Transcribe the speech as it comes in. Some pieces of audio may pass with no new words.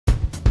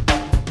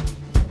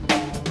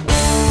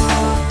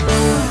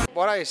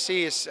what I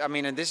see is, I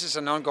mean, and this is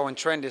an ongoing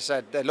trend, is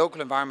that the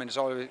local environment is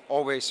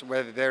always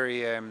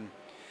very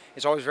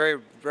it's always very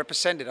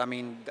represented. I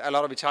mean, a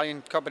lot of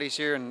Italian companies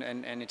here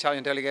and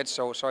Italian delegates,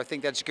 so I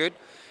think that's good.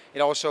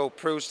 It also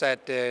proves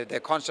that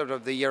the concept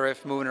of the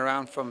ERF moving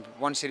around from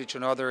one city to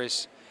another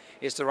is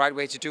the right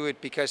way to do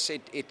it, because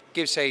it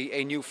gives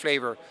a new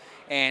flavor.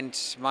 And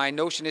my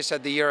notion is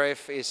that the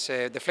ERF is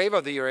the flavor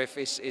of the ERF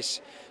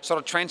is sort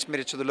of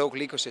transmitted to the local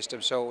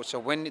ecosystem. So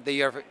when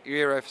the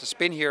ERF has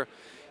been here,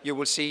 you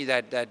will see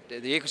that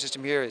the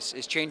ecosystem here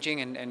is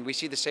changing, and we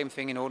see the same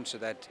thing in Odense,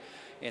 that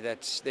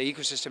the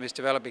ecosystem is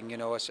developing, you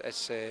know,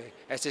 as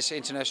this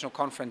international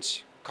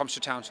conference comes to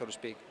town, so to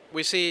speak.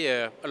 We see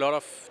a lot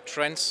of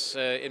trends,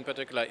 in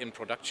particular in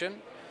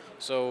production.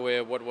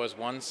 So what was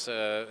once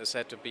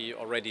said to be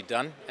already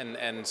done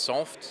and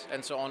solved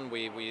and so on,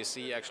 we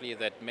see actually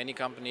that many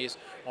companies,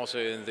 also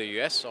in the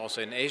US,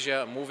 also in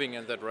Asia, are moving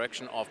in the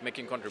direction of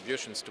making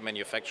contributions to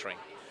manufacturing.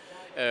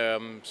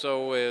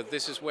 So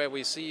this is where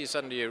we see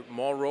suddenly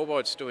more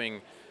robots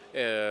doing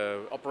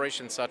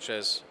operations such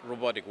as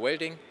robotic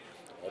welding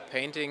or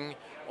painting,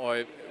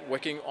 or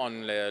working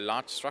on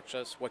large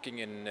structures, working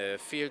in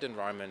field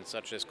environments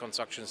such as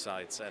construction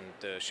sites and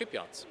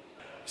shipyards.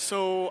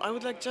 So I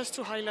would like just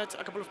to highlight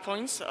a couple of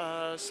points.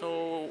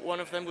 So one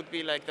of them would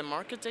be like the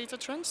market data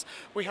trends.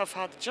 We have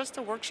had just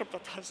a workshop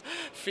that has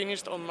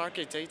finished on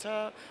market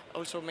data,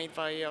 also made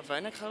by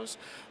House,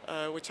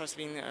 which has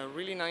been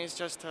really nice,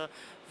 just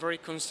very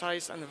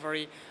concise and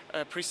very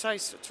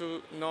precise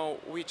to know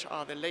which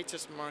are the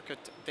latest market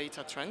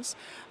data trends.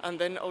 And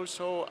then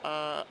also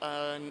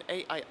an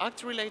AI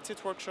Act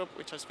related workshop,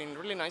 which has been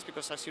really nice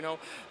because, as you know,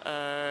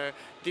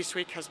 this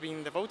week has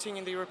been the voting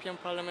in the European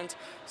Parliament.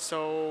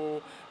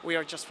 So we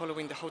are just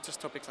following the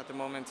hottest topics at the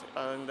moment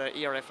on the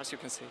ERF, as you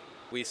can see.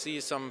 We see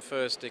some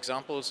first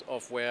examples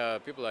of where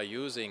people are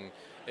using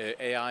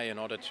AI in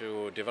order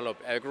to develop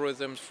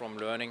algorithms from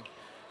learning,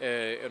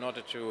 in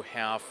order to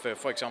have,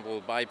 for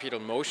example,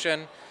 bipedal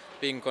motion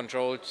being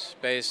controlled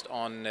based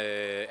on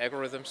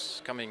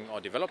algorithms coming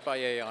or developed by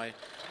AI.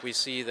 We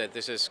see that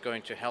this is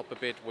going to help a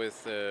bit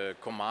with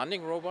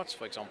commanding robots,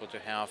 for example, to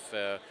have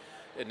a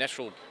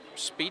natural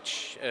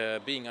speech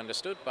being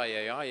understood by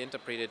AI,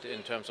 interpreted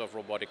in terms of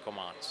robotic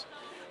commands.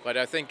 But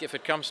I think if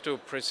it comes to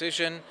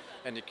precision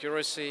and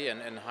accuracy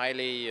and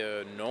highly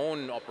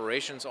known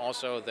operations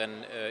also,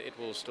 then it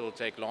will still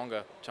take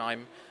longer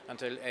time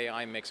until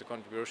AI makes a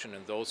contribution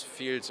in those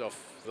fields of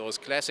those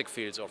classic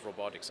fields of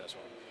robotics as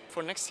well.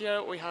 For next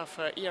year, we have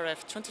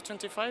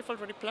ERF2025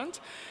 already planned.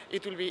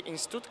 It will be in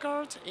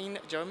Stuttgart in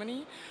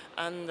Germany,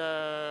 and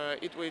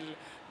it will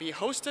be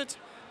hosted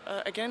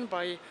again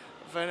by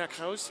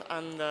House,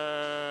 and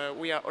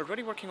we are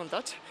already working on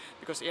that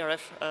because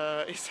ERF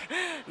is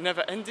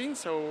never ending,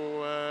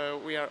 so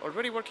we are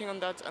already working on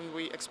that, and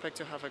we expect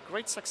to have a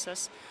great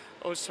success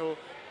also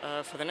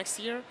for the next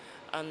year,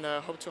 and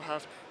hope to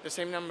have the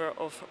same number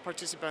of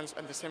participants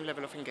and the same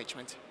level of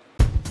engagement.